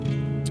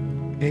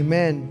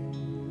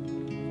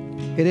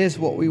Amen. It is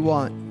what we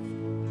want.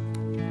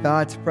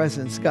 God's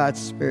presence, God's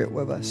Spirit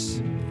with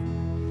us.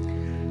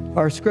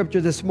 Our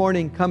scripture this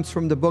morning comes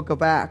from the book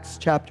of Acts,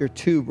 chapter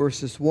 2,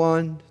 verses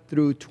 1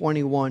 through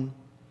 21.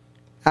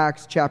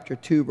 Acts chapter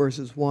 2,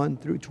 verses 1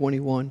 through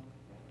 21.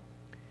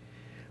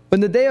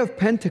 When the day of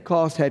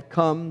Pentecost had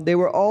come, they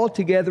were all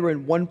together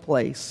in one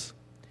place.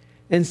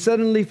 And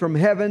suddenly from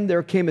heaven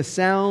there came a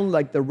sound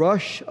like the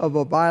rush of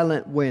a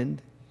violent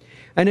wind,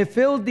 and it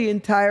filled the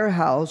entire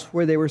house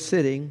where they were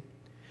sitting.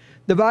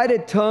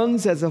 Divided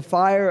tongues as a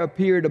fire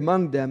appeared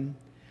among them,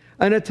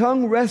 and a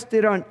tongue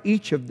rested on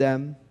each of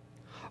them.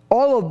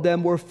 All of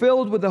them were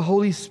filled with the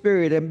Holy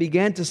Spirit and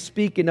began to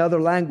speak in other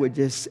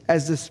languages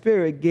as the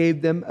Spirit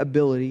gave them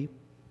ability.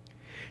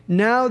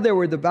 Now there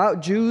were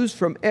devout Jews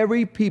from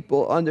every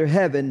people under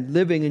heaven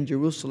living in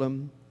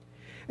Jerusalem.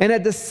 And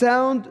at this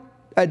sound,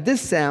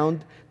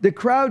 the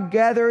crowd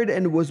gathered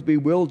and was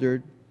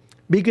bewildered,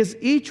 because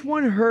each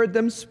one heard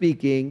them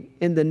speaking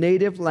in the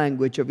native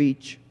language of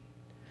each.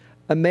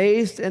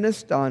 Amazed and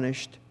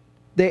astonished,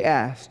 they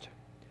asked,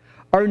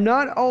 "Are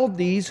not all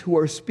these who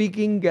are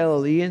speaking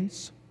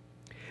Galileans?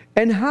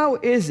 And how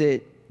is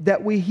it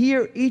that we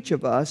hear each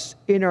of us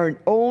in our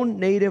own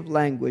native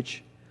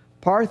language,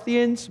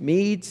 Parthians,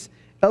 Medes,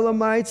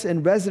 Elamites,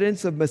 and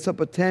residents of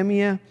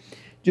Mesopotamia,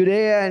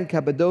 Judea and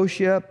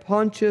Cappadocia,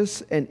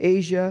 Pontus and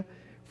Asia,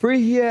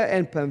 Phrygia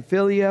and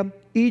Pamphylia,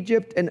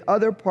 Egypt and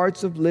other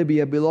parts of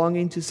Libya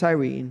belonging to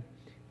Cyrene,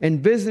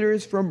 and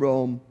visitors from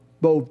Rome,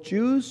 both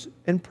Jews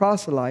and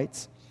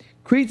proselytes,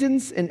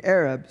 Cretans and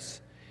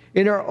Arabs?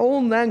 In our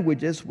own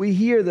languages we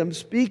hear them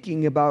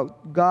speaking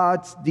about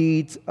God's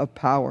deeds of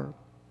power."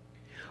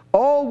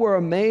 All were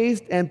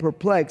amazed and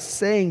perplexed,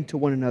 saying to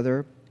one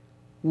another,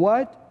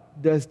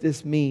 "What does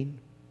this mean?"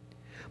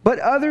 But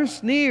others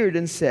sneered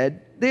and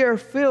said, "They are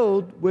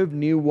filled with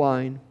new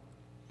wine."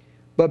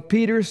 But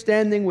Peter,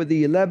 standing with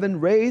the 11,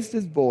 raised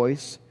his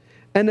voice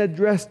and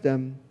addressed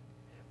them,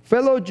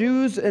 "Fellow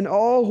Jews and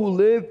all who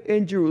live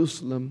in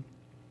Jerusalem,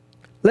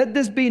 let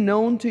this be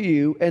known to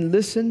you, and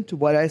listen to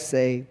what I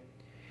say.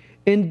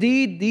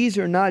 Indeed, these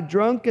are not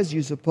drunk as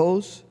you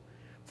suppose,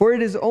 for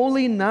it is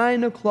only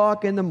 9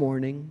 o'clock in the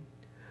morning.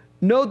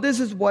 No, this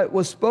is what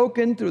was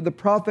spoken through the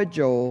prophet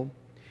Joel.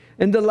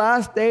 In the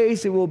last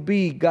days it will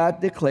be, God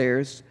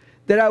declares,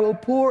 that I will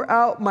pour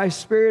out my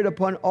Spirit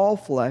upon all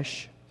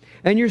flesh.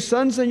 And your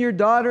sons and your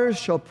daughters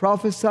shall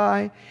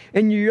prophesy,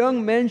 and your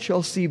young men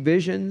shall see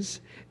visions,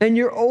 and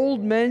your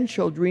old men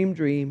shall dream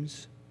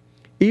dreams.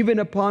 Even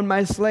upon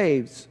my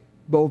slaves,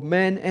 both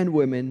men and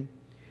women,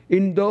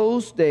 in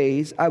those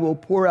days I will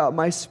pour out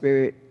my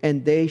Spirit,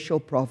 and they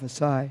shall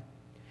prophesy.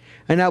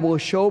 And I will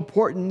show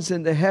portents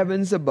in the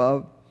heavens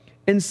above,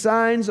 and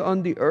signs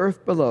on the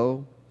earth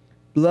below,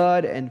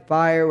 blood and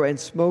fire and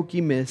smoky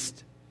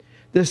mist.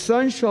 The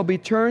sun shall be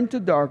turned to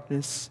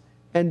darkness,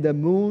 and the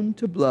moon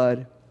to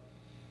blood,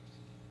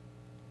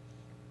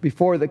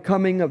 before the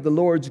coming of the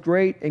Lord's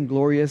great and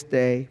glorious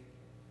day.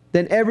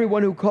 Then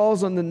everyone who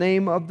calls on the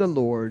name of the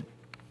Lord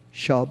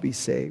shall be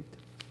saved."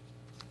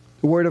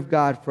 The word of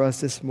God for us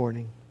this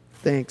morning.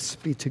 Thanks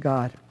be to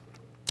God.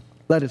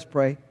 Let us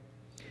pray.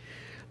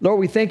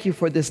 Lord, we thank you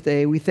for this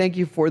day. We thank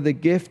you for the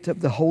gift of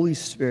the Holy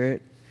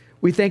Spirit.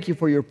 We thank you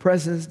for your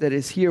presence that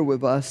is here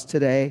with us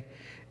today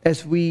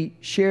as we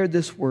share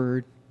this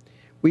word.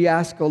 We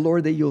ask, O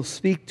Lord, that you'll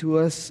speak to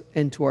us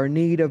and to our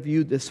need of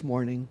you this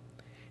morning,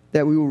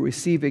 that we will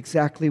receive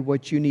exactly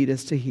what you need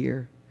us to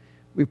hear.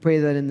 We pray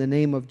that in the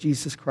name of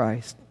Jesus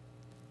Christ.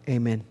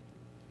 Amen.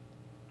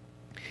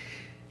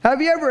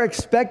 Have you ever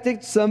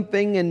expected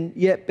something and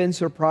yet been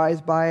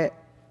surprised by it?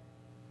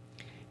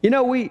 You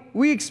know,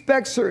 we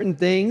expect certain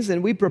things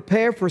and we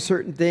prepare for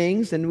certain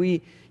things and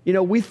we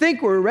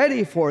think we're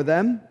ready for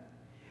them.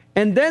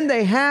 And then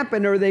they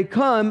happen or they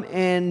come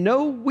and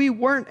no, we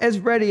weren't as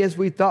ready as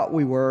we thought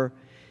we were.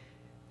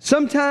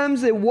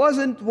 Sometimes it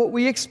wasn't what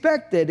we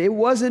expected. It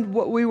wasn't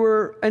what we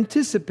were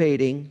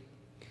anticipating.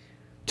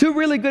 Two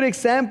really good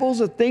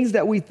examples of things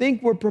that we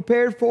think we're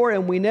prepared for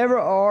and we never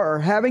are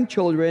having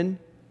children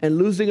and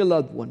losing a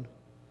loved one.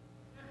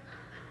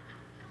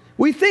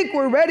 We think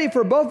we're ready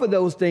for both of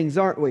those things,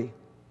 aren't we?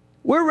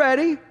 We're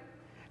ready,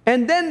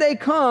 and then they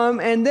come,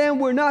 and then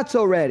we're not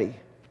so ready.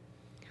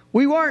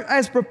 We weren't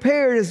as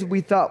prepared as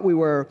we thought we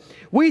were.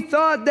 We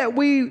thought that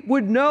we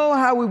would know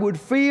how we would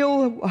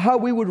feel, how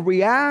we would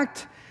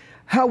react,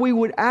 how we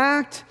would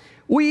act.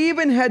 We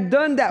even had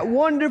done that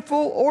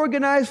wonderful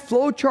organized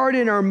flow chart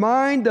in our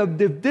mind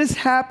of if this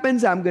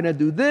happens, I'm going to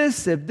do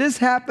this. If this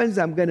happens,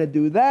 I'm going to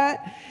do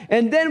that.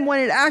 And then when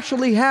it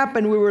actually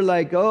happened, we were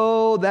like,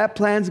 oh, that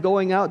plan's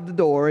going out the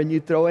door, and you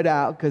throw it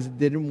out because it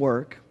didn't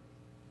work.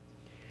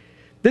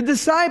 The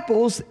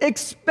disciples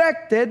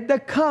expected the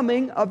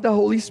coming of the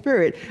Holy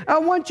Spirit. I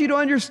want you to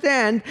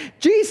understand,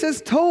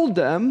 Jesus told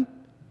them,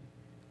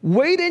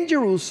 wait in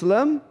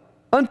Jerusalem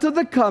until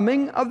the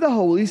coming of the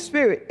Holy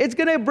Spirit. It's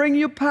going to bring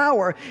you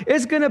power.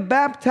 It's going to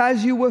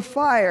baptize you with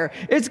fire.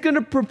 It's going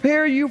to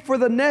prepare you for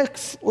the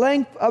next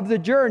length of the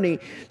journey.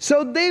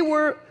 So they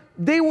were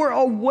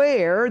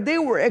aware, they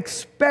were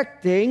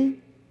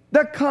expecting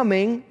the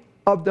coming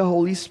of the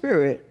Holy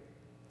Spirit.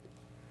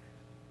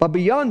 But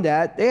beyond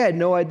that, they had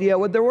no idea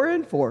what they were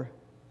in for.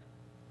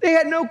 They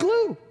had no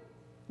clue.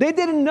 They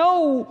didn't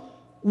know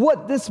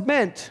what this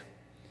meant.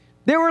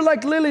 They were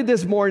like Lily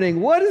this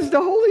morning. What is the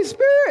Holy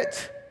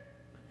Spirit?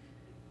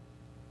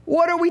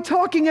 What are we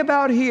talking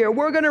about here?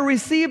 We're going to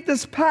receive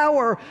this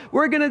power.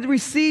 We're going to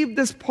receive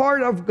this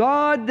part of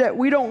God that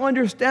we don't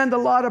understand a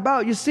lot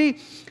about. You see,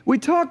 we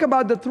talk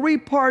about the three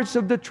parts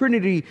of the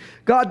Trinity: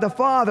 God the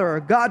Father,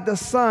 God the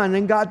Son,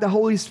 and God the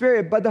Holy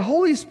Spirit. But the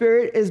Holy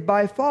Spirit is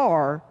by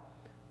far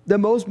the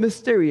most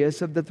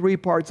mysterious of the three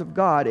parts of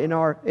God,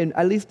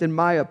 at least in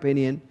my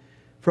opinion,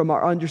 from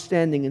our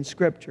understanding in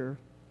Scripture.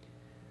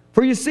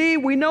 For you see,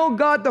 we know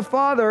God the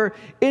Father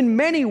in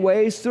many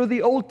ways through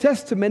the Old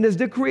Testament as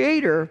the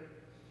Creator,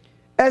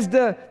 as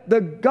the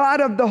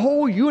God of the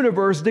whole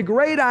universe, the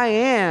great I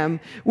Am.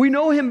 We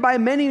know Him by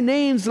many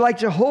names like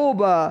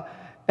Jehovah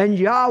and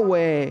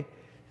Yahweh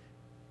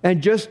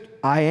and just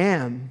I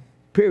Am,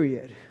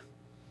 period.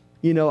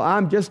 You know,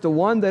 I'm just the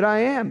one that I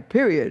am,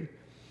 period.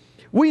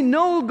 We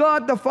know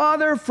God the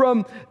Father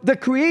from the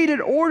created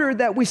order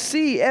that we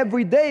see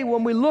every day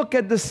when we look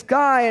at the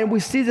sky and we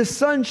see the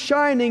sun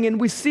shining and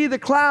we see the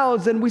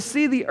clouds and we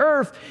see the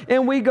earth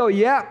and we go,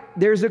 yeah,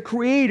 there's a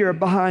creator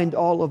behind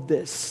all of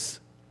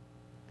this.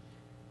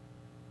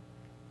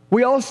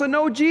 We also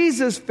know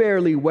Jesus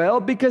fairly well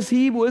because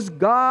He was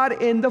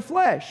God in the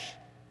flesh.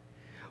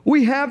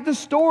 We have the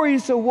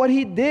stories of what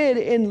He did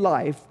in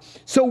life.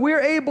 So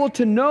we're able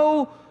to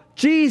know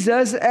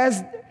Jesus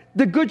as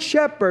the Good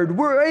Shepherd.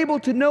 We're able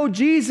to know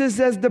Jesus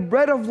as the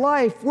bread of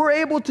life. We're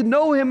able to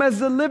know Him as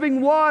the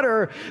living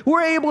water.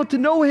 We're able to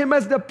know Him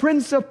as the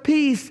Prince of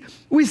Peace.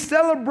 We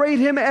celebrate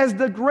Him as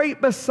the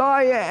great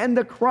Messiah and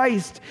the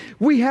Christ.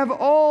 We have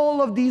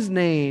all of these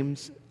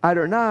names: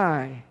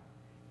 Adonai,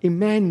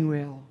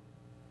 Emmanuel,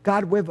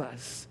 God with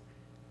us,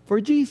 for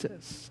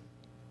Jesus.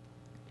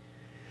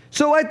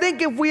 So I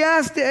think if we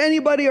ask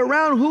anybody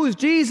around who is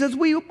Jesus,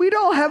 we'd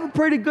all have a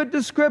pretty good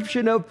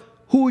description of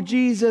who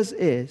Jesus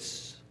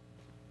is.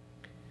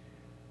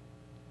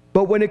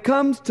 But when it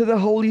comes to the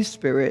Holy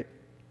Spirit,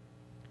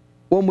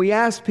 when we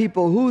ask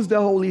people who's the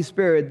Holy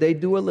Spirit, they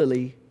do a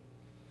Lily.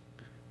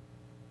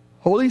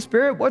 Holy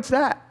Spirit, what's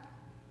that?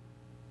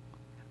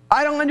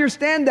 I don't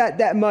understand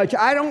that much.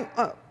 I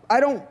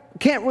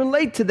can't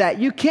relate to that.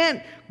 You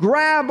can't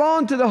grab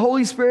onto the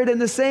Holy Spirit in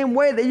the same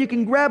way that you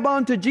can grab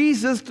onto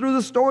Jesus through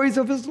the stories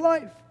of His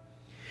life.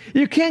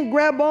 You can't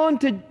grab on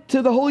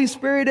to the Holy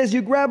Spirit as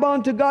you grab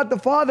on to God the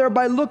Father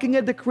by looking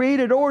at the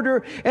created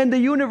order and the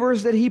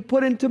universe that He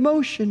put into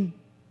motion.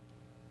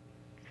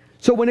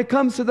 So when it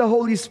comes to the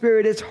Holy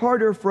Spirit, it's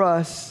harder for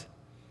us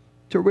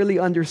to really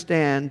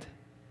understand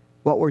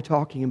what we're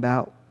talking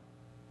about.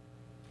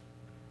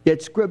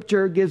 Yet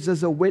Scripture gives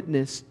us a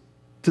witness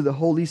to the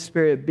Holy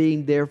Spirit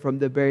being there from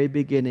the very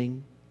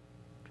beginning.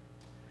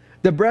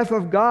 The breath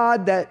of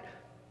God that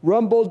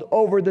rumbled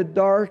over the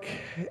dark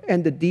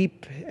and the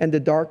deep and the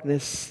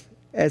darkness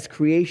as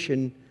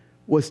creation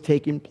was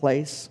taking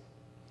place.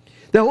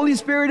 The Holy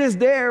Spirit is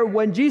there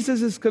when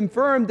Jesus is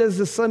confirmed as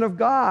the Son of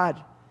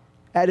God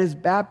at His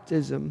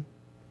baptism.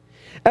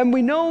 And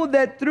we know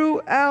that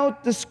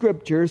throughout the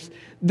Scriptures,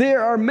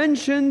 there are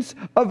mentions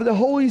of the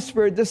Holy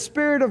Spirit. The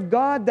Spirit of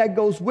God that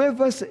goes with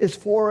us, is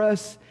for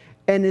us,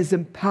 and is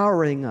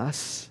empowering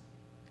us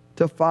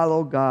to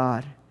follow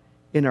God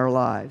in our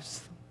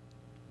lives.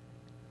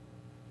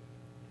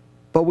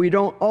 But we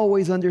don't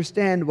always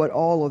understand what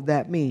all of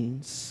that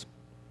means.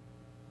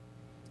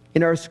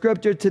 In our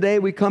scripture today,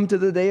 we come to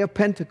the day of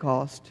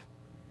Pentecost.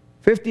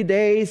 50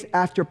 days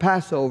after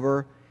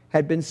Passover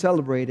had been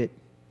celebrated.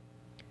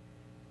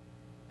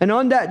 And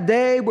on that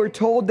day, we're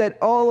told that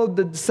all of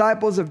the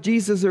disciples of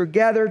Jesus are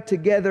gathered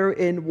together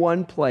in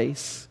one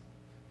place.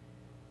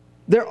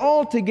 They're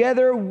all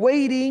together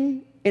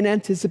waiting in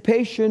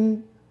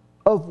anticipation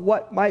of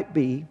what might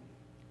be.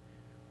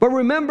 But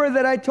remember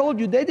that I told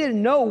you they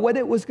didn't know when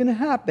it was going to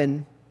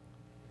happen.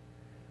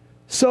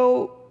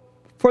 So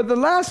for the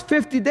last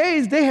 50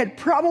 days, they had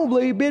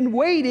probably been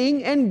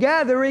waiting and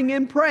gathering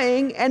and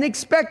praying and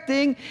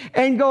expecting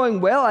and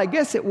going, well, I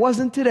guess it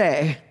wasn't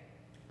today.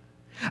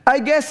 I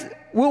guess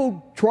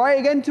we'll try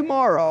again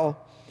tomorrow.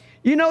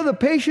 You know the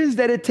patience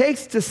that it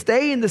takes to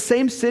stay in the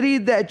same city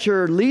that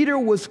your leader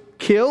was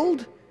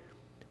killed,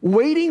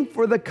 waiting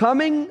for the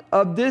coming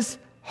of this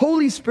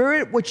Holy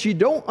Spirit, which you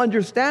don't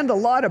understand a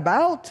lot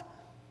about,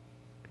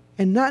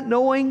 and not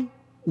knowing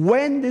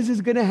when this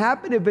is going to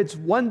happen, if it's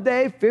 1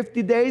 day,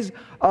 50 days,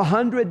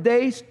 100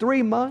 days,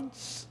 3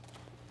 months.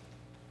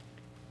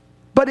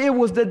 But it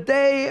was the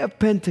day of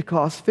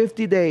Pentecost,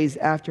 50 days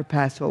after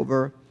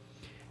Passover.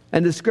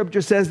 And the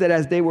scripture says that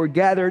as they were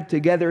gathered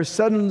together,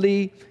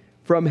 suddenly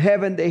from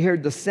heaven they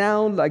heard the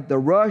sound like the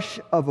rush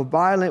of a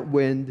violent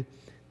wind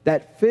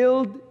that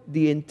filled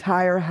the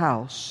entire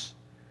house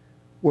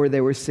where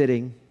they were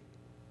sitting.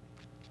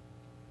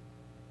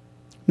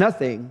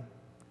 Nothing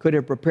could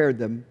have prepared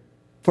them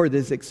for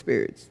this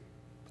experience.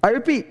 I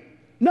repeat,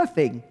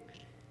 nothing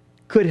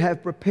could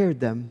have prepared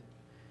them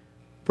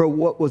for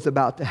what was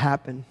about to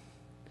happen.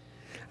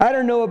 I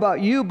don't know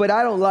about you, but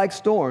I don't like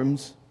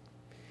storms.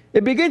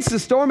 It begins to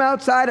storm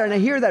outside, and I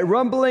hear that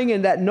rumbling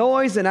and that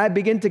noise, and I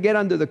begin to get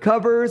under the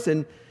covers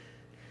and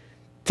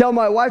tell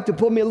my wife to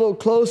pull me a little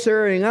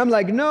closer, and I'm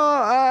like, no,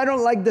 I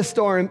don't like the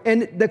storm.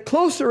 And the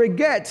closer it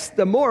gets,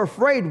 the more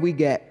afraid we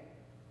get.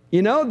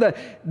 You know,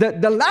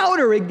 the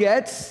louder it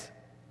gets,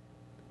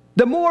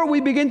 the more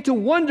we begin to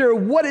wonder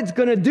what it's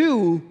going to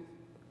do.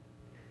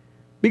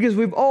 Because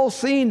we've all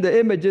seen the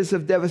images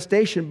of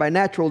devastation by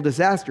natural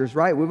disasters,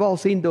 right? We've all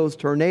seen those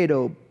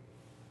tornadoes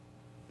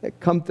that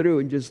come through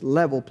and just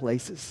level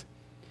places.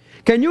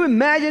 Can you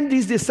imagine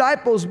these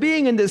disciples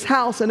being in this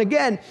house? And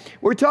again,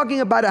 we're talking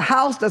about a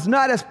house that's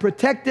not as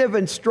protective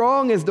and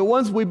strong as the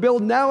ones we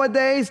build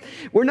nowadays.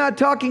 We're not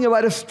talking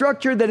about a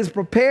structure that is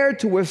prepared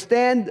to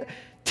withstand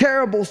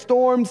terrible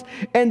storms.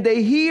 And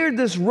they hear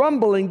this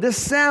rumbling, this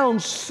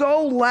sound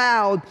so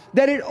loud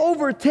that it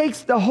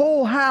overtakes the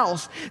whole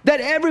house,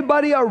 that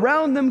everybody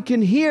around them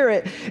can hear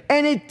it.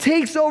 And it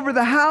takes over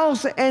the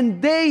house,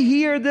 and they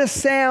hear this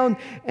sound,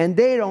 and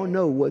they don't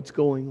know what's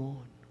going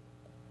on.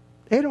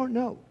 They don't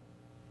know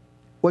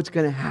what's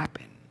going to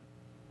happen.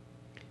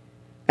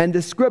 And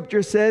the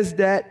scripture says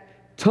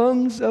that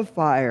tongues of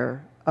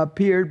fire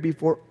appeared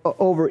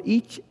over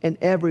each and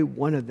every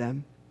one of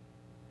them.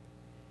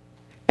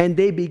 And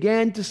they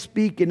began to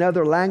speak in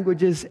other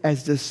languages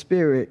as the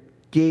Spirit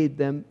gave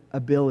them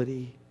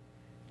ability,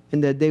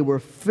 and that they were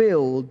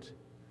filled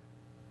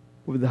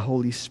with the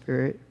Holy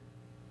Spirit.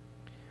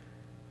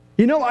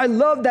 You know, I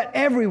love that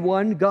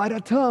everyone got a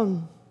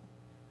tongue.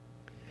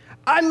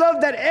 I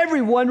love that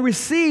everyone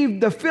received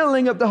the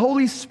filling of the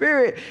Holy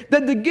Spirit,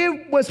 that the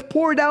gift was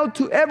poured out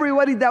to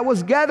everybody that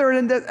was gathered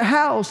in the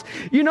house.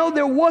 You know,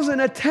 there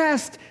wasn't a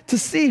test to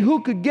see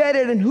who could get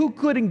it and who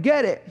couldn't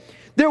get it.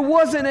 There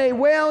wasn't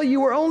well, you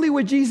were only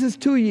with Jesus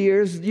 2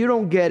 years, you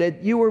don't get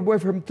it. You were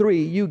with him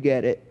 3, you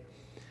get it.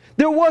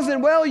 There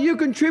wasn't, well, you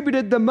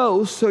contributed the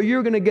most, so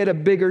you're going to get a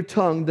bigger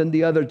tongue than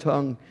the other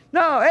tongue.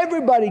 No,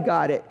 everybody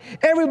got it.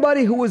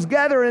 Everybody who was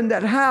gathered in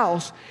that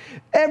house,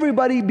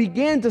 everybody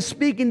began to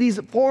speak in these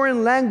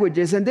foreign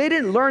languages, and they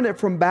didn't learn it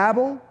from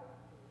Babel.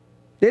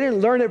 They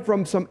didn't learn it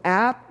from some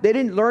app. They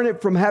didn't learn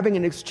it from having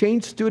an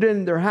exchange student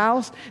in their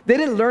house. They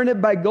didn't learn it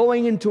by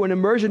going into an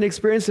immersion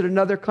experience in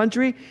another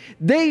country.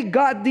 They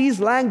got these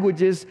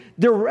languages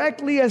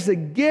directly as a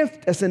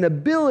gift, as an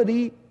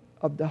ability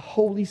of the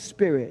Holy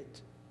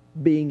Spirit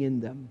being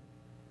in them.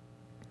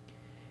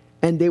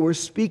 And they were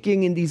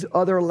speaking in these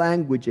other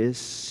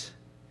languages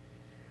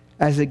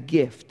as a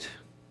gift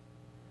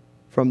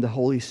from the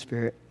Holy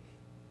Spirit.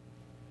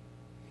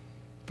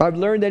 If I've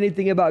learned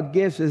anything about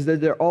gifts, is that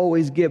they're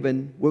always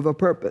given with a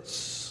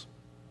purpose.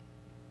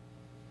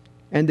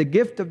 And the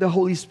gift of the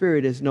Holy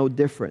Spirit is no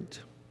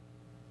different.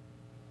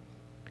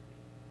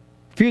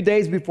 A few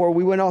days before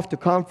we went off to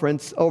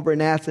conference over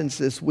in Athens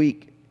this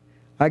week,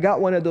 I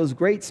got one of those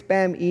great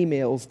spam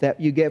emails that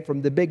you get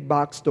from the big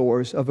box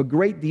stores of a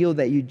great deal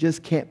that you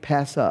just can't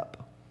pass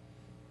up.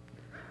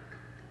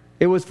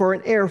 It was for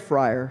an air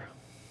fryer.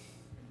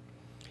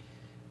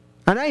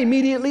 And I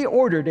immediately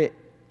ordered it.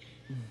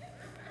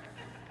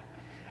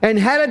 And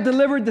had it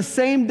delivered the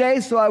same day,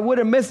 so I would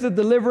have missed the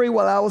delivery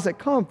while I was at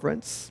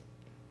conference.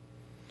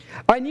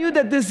 I knew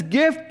that this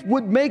gift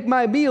would make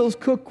my meals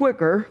cook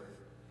quicker.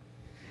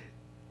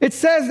 It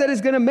says that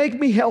it's going to make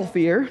me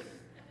healthier.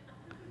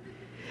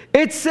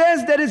 It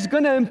says that it's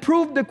going to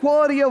improve the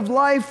quality of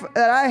life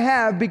that I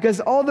have, because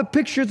all the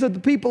pictures of the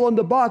people on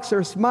the box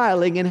are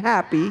smiling and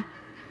happy.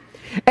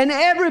 And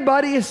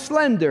everybody is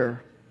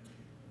slender.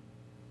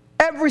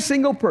 Every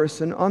single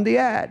person on the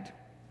ad.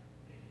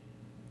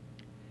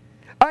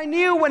 I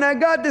knew when I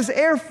got this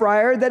air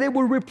fryer that it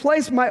would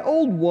replace my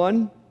old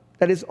one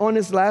that is on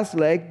its last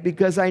leg,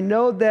 because I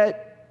know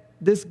that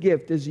this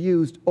gift is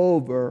used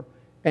over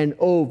and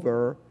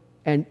over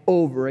and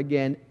over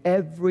again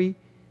every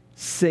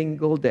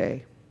single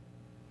day.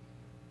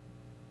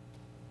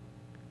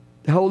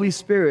 The Holy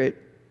Spirit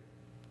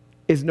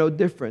is no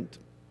different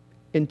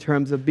in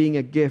terms of being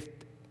a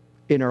gift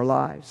in our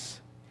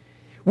lives.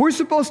 We're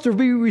supposed to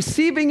be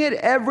receiving it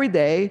every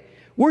day.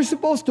 We're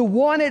supposed to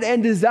want it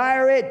and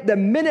desire it the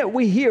minute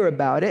we hear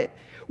about it.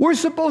 We're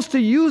supposed to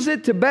use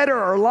it to better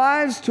our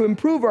lives, to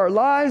improve our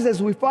lives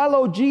as we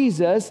follow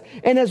Jesus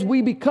and as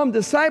we become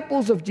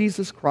disciples of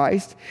Jesus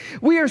Christ.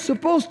 We are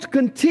supposed to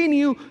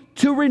continue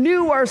to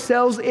renew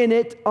ourselves in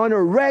it on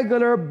a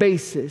regular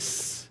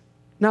basis,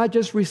 not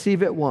just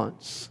receive it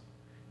once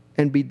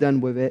and be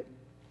done with it.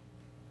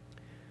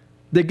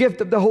 The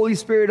gift of the Holy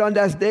Spirit on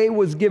that day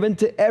was given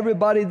to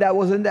everybody that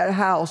was in that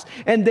house.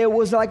 And there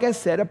was, like I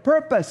said, a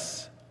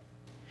purpose.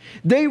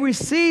 They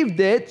received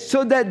it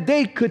so that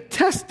they could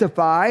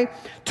testify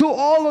to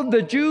all of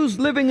the Jews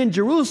living in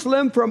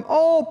Jerusalem from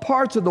all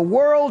parts of the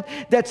world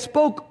that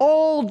spoke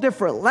all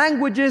different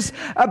languages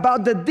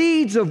about the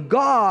deeds of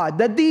God,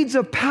 the deeds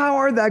of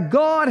power that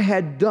God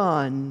had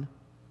done.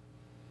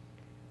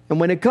 And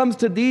when it comes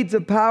to deeds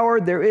of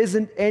power, there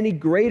isn't any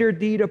greater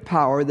deed of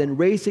power than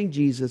raising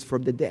Jesus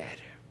from the dead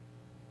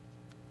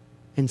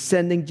and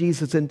sending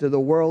Jesus into the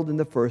world in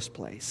the first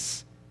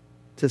place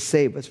to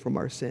save us from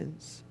our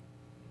sins.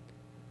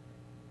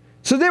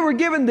 So they were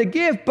given the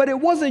gift, but it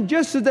wasn't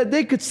just so that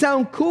they could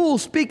sound cool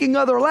speaking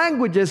other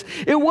languages.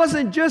 It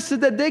wasn't just so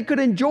that they could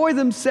enjoy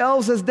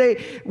themselves as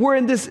they were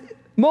in this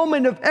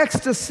moment of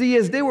ecstasy,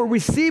 as they were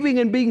receiving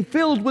and being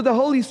filled with the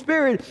Holy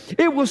Spirit.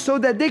 It was so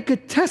that they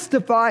could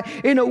testify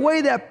in a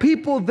way that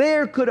people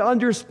there could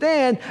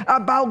understand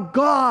about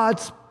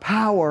God's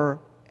power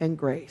and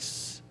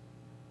grace.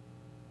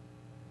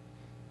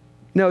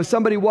 You know, if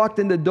somebody walked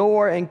in the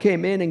door and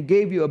came in and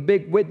gave you a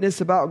big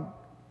witness about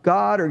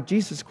God or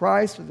Jesus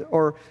Christ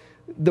or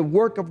the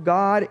work of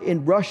God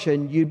in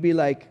Russian, you'd be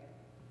like,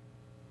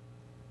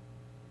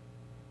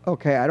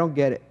 okay, I don't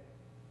get it,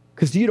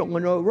 because you don't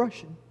know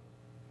Russian.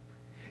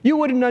 You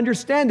wouldn't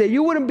understand it.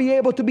 You wouldn't be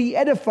able to be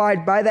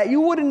edified by that.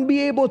 You wouldn't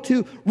be able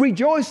to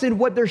rejoice in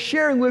what they're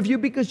sharing with you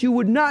because you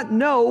would not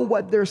know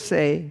what they're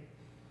saying.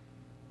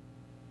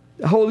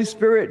 The Holy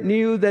Spirit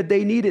knew that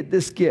they needed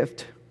this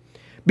gift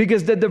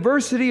because the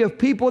diversity of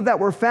people that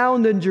were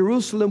found in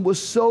Jerusalem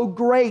was so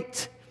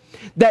great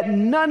that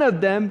none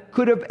of them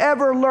could have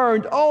ever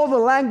learned all the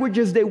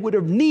languages they would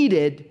have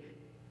needed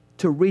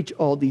to reach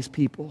all these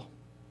people.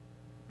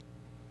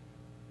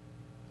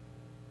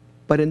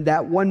 But in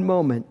that one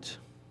moment,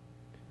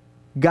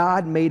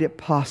 God made it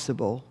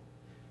possible,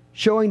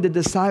 showing the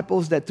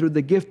disciples that through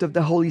the gift of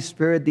the Holy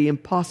Spirit, the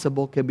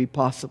impossible can be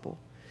possible.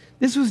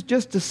 This was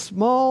just a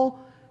small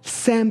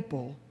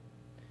sample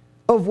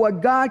of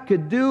what God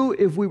could do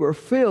if we were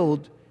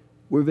filled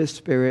with His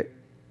Spirit.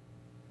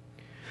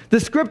 The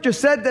scripture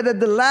said that at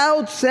the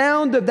loud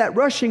sound of that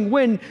rushing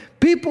wind,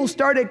 people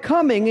started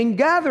coming and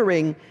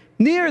gathering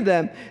near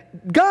them.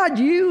 God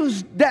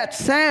used that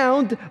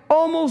sound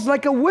almost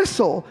like a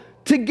whistle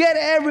to get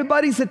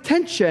everybody's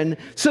attention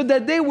so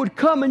that they would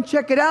come and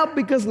check it out,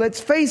 because let's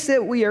face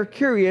it, we are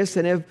curious,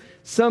 and if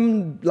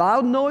some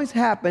loud noise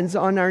happens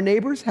on our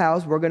neighbor's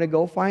house, we're going to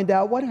go find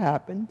out what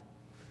happened.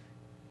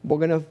 We're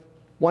going to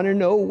want to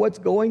know what's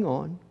going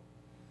on.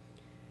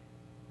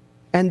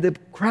 And the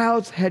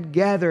crowds had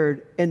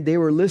gathered and they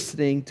were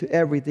listening to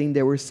everything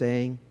they were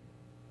saying.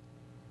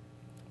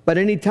 But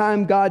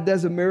anytime God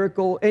does a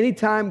miracle,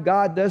 anytime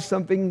God does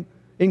something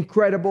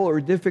incredible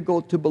or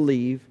difficult to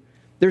believe,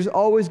 there's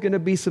always going to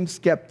be some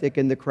skeptic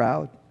in the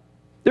crowd.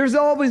 There's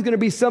always going to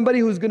be somebody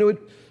who's going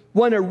to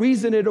want to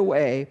reason it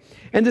away.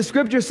 And the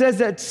scripture says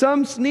that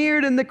some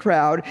sneered in the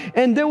crowd,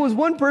 and there was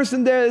one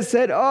person there that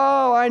said,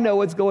 "Oh, I know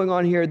what's going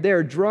on here.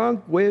 They're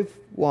drunk with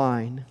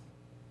wine.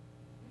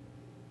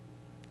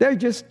 They're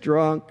just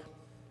drunk."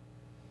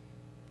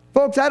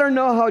 Folks, I don't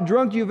know how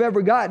drunk you've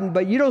ever gotten,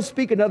 but you don't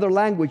speak another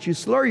language. You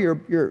slur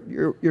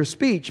your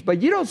speech,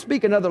 but you don't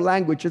speak another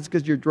language just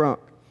because you're drunk.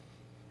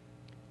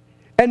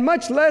 And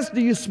much less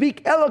do you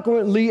speak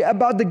eloquently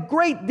about the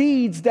great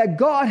deeds that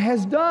God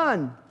has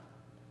done.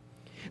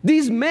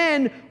 These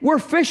men were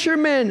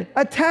fishermen,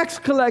 a tax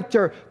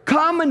collector,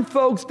 common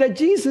folks that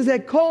Jesus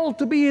had called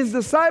to be His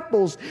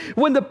disciples.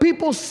 When the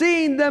people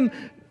seeing them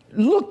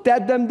looked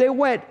at them, they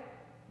went,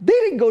 "They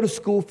didn't go to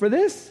school for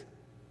this.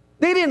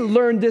 They didn't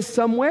learn this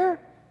somewhere.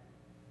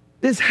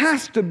 This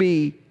has to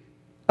be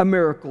a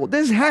miracle.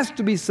 This has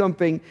to be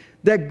something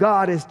that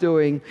God is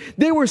doing."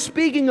 They were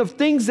speaking of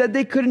things that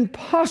they couldn't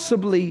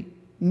possibly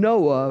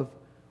know of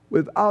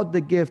without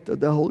the gift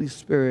of the Holy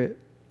Spirit.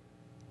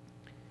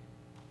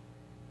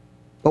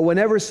 But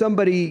whenever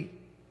somebody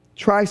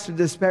tries to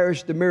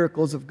disparage the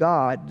miracles of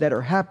God that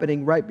are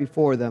happening right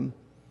before them,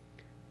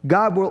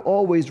 God will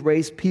always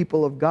raise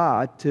people of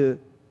God to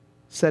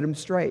set them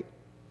straight.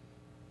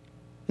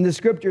 And the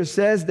scripture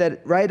says that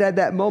right at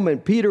that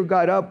moment, Peter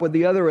got up with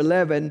the other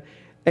 11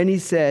 and he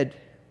said,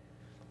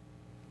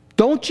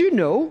 "Don't you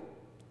know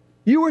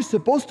you were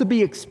supposed to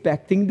be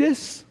expecting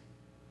this?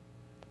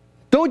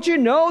 Don't you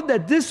know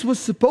that this was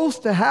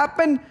supposed to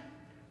happen?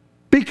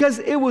 Because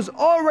it was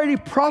already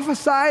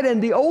prophesied in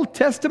the Old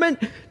Testament.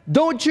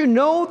 Don't you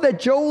know that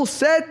Joel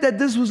said that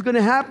this was going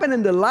to happen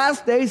in the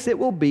last days? It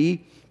will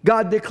be.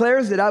 God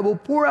declares that I will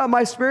pour out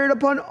my Spirit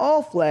upon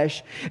all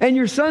flesh, and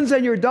your sons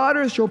and your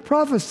daughters shall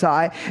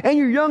prophesy, and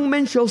your young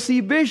men shall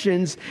see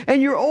visions,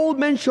 and your old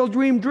men shall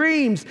dream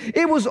dreams."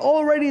 It was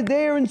already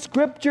there in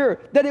Scripture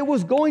that it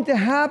was going to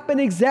happen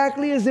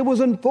exactly as it was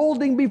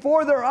unfolding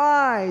before their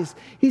eyes.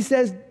 He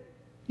says,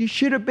 you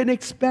should have been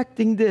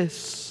expecting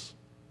this.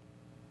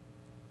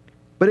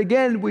 But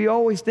again, we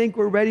always think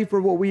we're ready for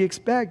what we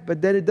expect,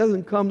 but then it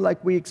doesn't come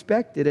like we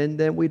expected, and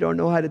then we don't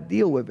know how to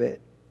deal with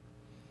it.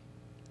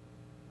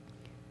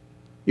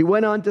 He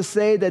went on to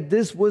say that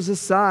this was a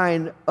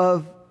sign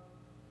of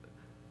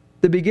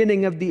the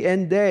beginning of the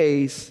end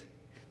days,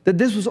 that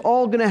this was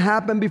all going to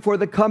happen before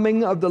the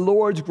coming of the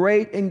Lord's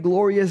great and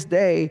glorious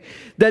day,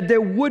 that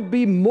there would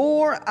be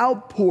more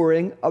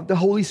outpouring of the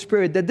Holy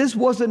Spirit, that this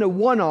wasn't a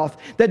one-off,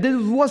 that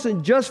this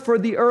wasn't just for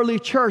the early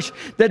church,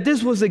 that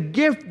this was a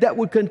gift that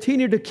would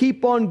continue to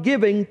keep on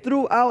giving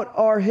throughout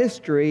our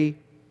history.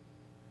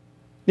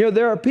 You know,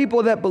 there are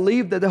people that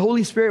believe that the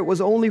Holy Spirit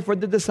was only for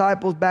the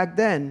disciples back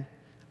then.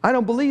 I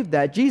don't believe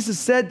that. Jesus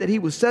said that He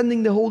was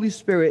sending the Holy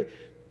Spirit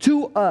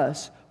to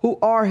us who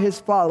are His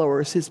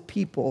followers, His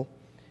people.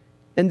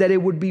 and that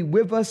it would be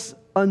with us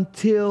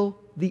until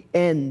the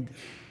end.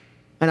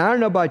 And I don't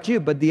know about you,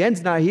 but the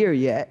end's not here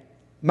yet.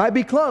 Might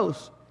be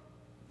close,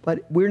 but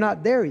we're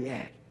not there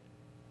yet.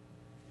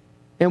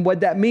 And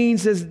what that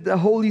means is the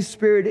Holy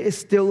Spirit is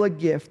still a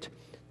gift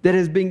that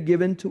has been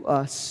given to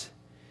us.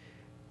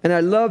 And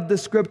I love the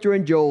scripture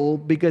in Joel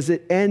because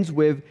it ends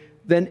with,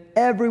 then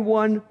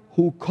everyone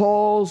who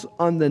calls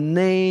on the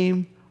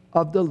name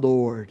of the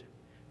Lord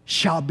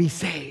shall be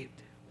saved.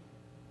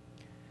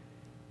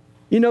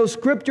 You know,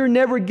 scripture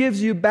never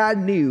gives you bad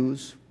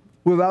news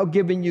without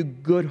giving you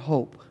good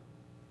hope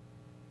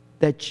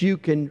that you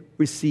can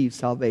receive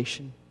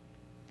salvation.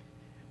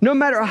 No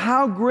matter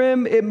how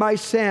grim it might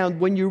sound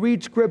when you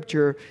read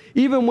scripture,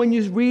 even when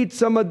you read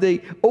some of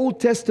the Old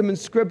Testament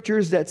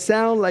scriptures that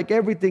sound like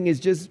everything is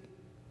just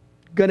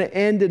going to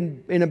end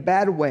in a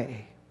bad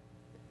way,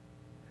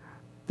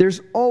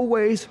 there's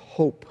always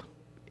hope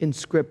in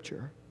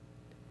scripture.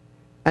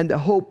 And the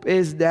hope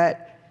is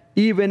that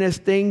even as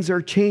things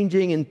are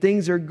changing and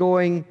things are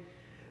going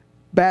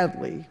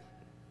badly,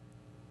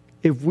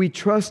 if we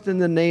trust in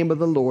the name of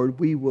the Lord,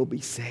 we will be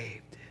saved.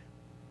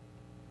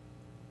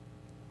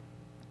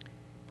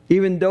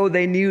 Even though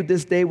they knew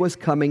this day was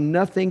coming,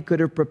 nothing could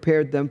have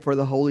prepared them for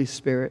the Holy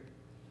Spirit.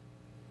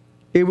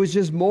 It was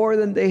just more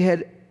than they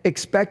had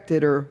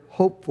expected or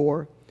hoped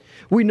for.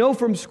 We know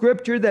from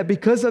Scripture that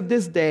because of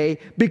this day,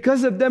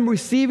 because of them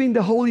receiving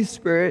the Holy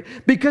Spirit,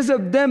 because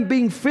of them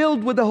being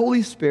filled with the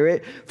Holy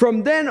Spirit,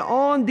 from then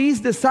on, these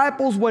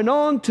disciples went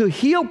on to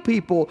heal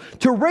people,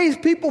 to raise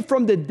people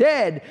from the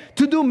dead,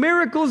 to do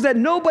miracles that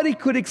nobody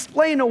could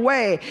explain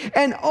away,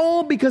 and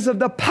all because of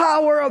the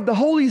power of the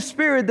Holy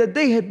Spirit that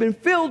they had been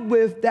filled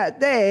with that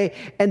day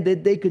and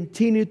that they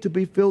continued to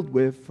be filled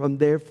with from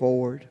there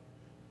forward.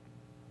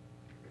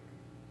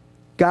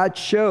 God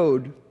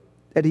showed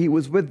that He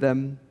was with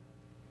them.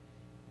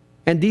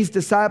 And these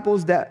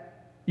disciples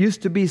that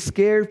used to be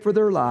scared for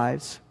their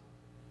lives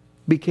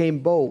became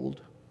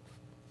bold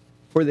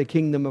for the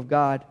kingdom of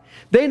God.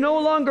 They no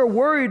longer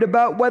worried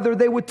about whether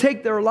they would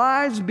take their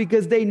lives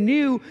because they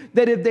knew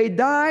that if they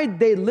died,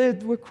 they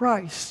lived with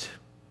Christ.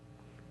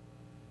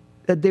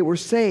 That they were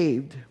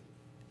saved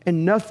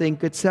and nothing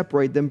could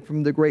separate them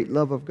from the great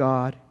love of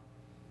God.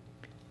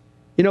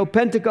 You know,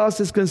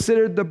 Pentecost is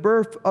considered the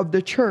birth of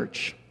the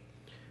church,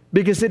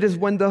 because it is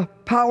when the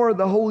power of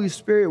the Holy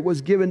Spirit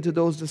was given to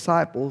those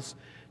disciples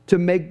to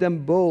make them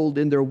bold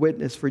in their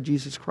witness for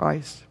Jesus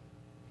Christ.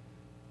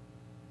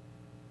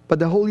 But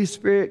the Holy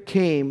Spirit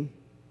came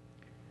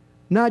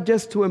not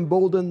just to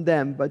embolden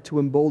them, but to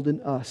embolden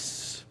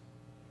us.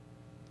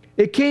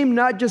 It came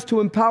not just to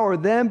empower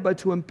them, but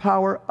to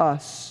empower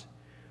us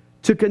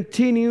to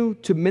continue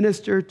to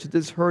minister to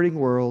this hurting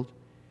world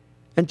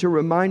and to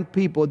remind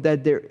people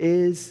that there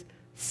is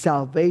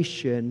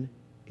salvation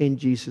in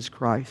Jesus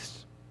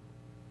Christ.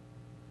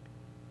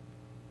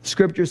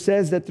 Scripture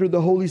says that through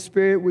the Holy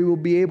Spirit we will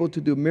be able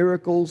to do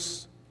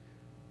miracles,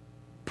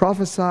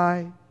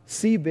 prophesy,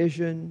 see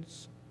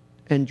visions,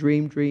 and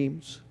dream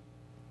dreams.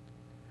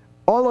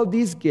 All of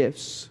these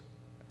gifts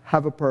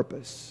have a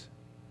purpose,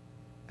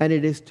 and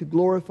it is to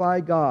glorify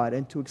God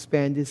and to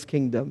expand His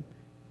kingdom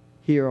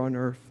here on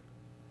earth.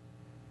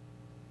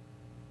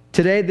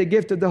 Today, the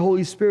gift of the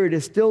Holy Spirit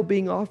is still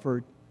being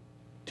offered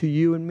to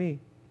you and me.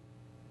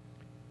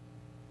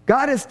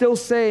 God is still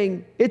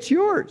saying, it's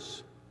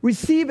yours.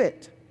 Receive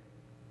it.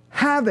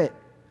 Have it.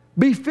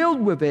 Be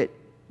filled with it.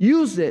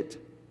 Use it.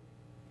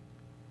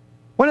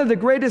 One of the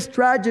greatest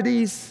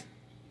tragedies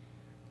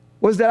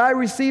was that I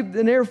received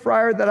an air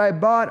fryer that I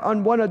bought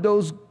on one of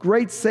those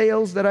great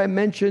sales that I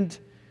mentioned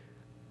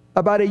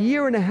about a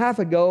year and a half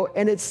ago,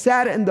 and it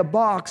sat in the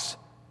box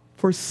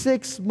for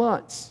 6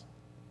 months.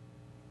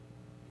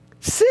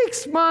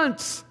 6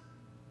 months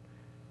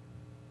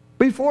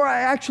before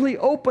I actually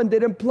opened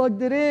it and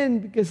plugged it in,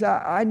 because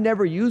I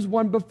never used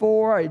one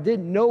before. I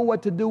didn't know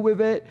what to do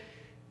with it.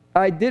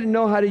 I didn't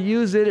know how to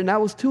use it, and I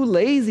was too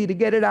lazy to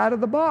get it out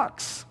of the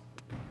box.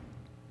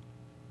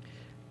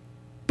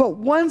 But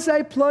once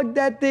I plugged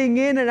that thing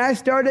in and I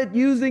started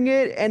using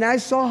it, and I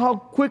saw how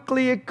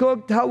quickly it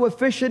cooked, how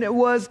efficient it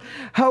was,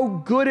 how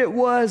good it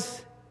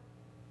was,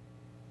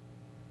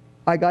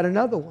 I got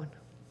another one.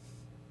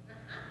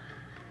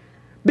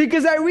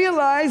 Because I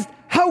realized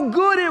how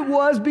good it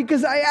was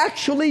because I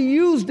actually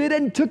used it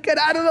and took it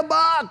out of the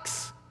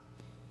box.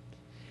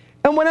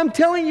 And what I'm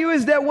telling you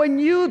is that when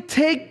you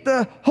take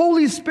the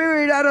Holy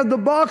Spirit out of the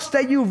box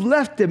that you've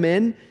left Him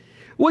in,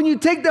 when you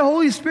take the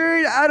Holy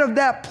Spirit out of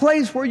that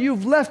place where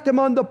you've left Him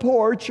on the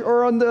porch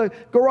or on the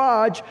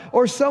garage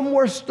or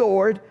somewhere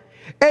stored,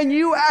 and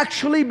you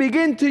actually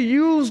begin to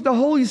use the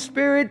Holy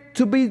Spirit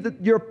to be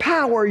your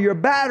power, your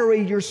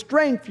battery, your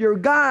strength, your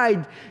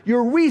guide,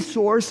 your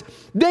resource,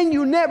 then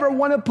you never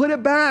want to put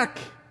it back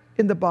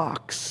in the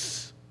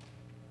box.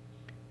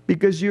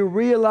 Because you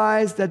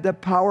realize that the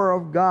power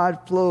of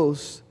God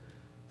flows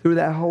through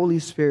that Holy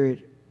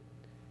Spirit,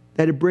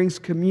 that it brings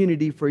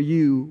community for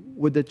you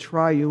with the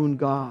triune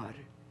God,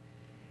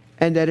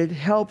 and that it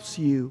helps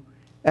you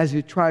as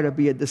you try to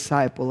be a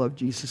disciple of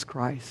Jesus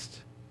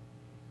Christ.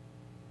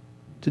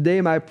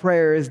 Today, my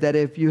prayer is that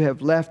if you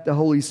have left the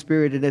Holy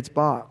Spirit in its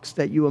box,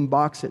 that you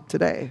unbox it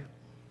today.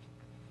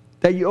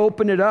 That you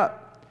open it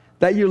up.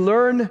 That you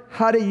learn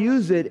how to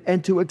use it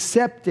and to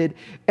accept it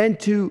and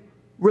to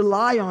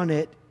rely on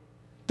it.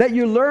 That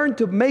you learn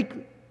to make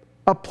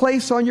a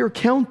place on your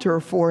counter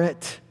for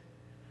it.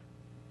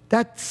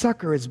 That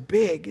sucker is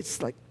big.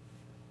 It's like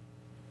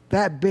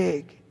that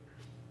big.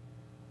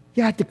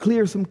 You have to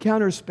clear some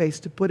counter space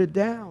to put it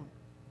down.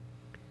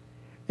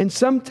 And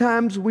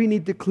sometimes we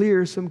need to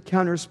clear some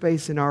counter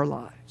space in our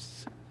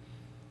lives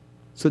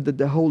so that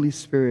the Holy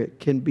Spirit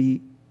can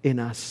be in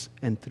us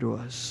and through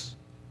us.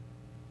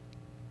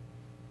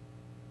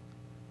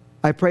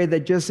 I pray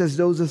that just as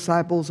those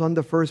disciples on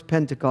the first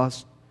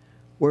Pentecost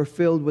were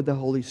filled with the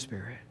Holy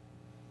Spirit,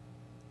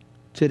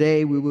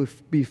 today we will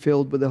be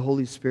filled with the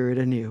Holy Spirit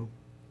anew,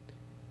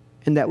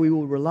 and that we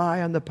will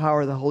rely on the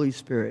power of the Holy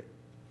Spirit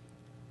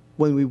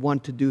when we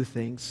want to do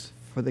things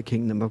for the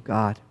kingdom of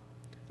God.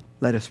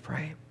 Let us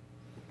pray.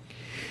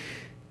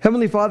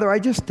 Heavenly Father, I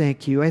just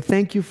thank you. I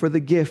thank you for the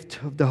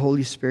gift of the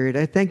Holy Spirit.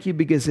 I thank you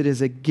because it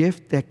is a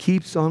gift that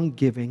keeps on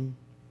giving.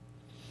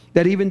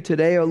 That even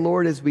today, O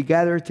Lord, as we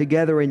gather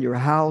together in your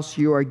house,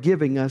 you are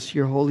giving us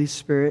your Holy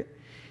Spirit.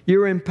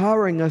 You're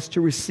empowering us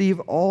to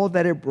receive all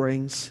that it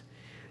brings.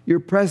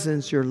 Your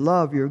presence, your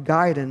love, your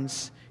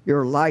guidance,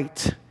 your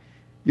light,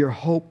 your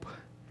hope.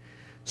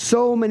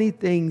 So many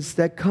things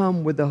that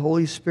come with the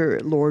Holy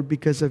Spirit, Lord,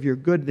 because of your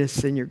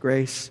goodness and your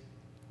grace.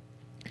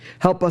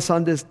 Help us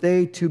on this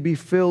day to be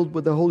filled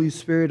with the Holy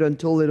Spirit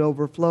until it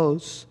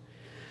overflows,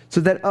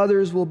 so that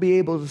others will be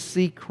able to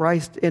see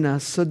Christ in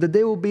us, so that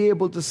they will be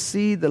able to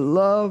see the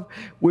love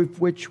with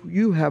which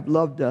you have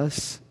loved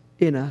us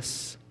in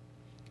us,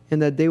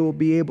 and that they will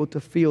be able to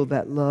feel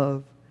that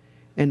love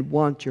and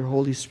want your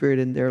Holy Spirit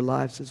in their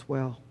lives as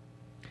well.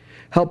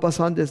 Help us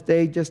on this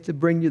day just to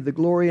bring you the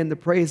glory and the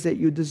praise that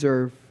you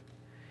deserve,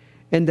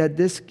 and that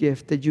this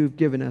gift that you've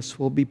given us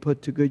will be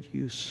put to good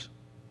use.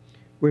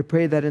 We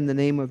pray that in the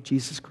name of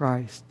Jesus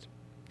Christ.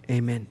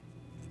 Amen.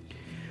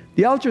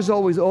 The altar is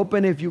always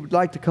open if you would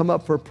like to come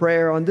up for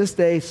prayer on this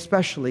day,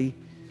 especially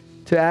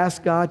to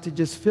ask God to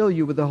just fill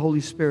you with the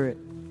Holy Spirit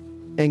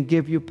and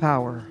give you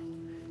power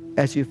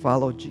as you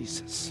follow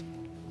Jesus.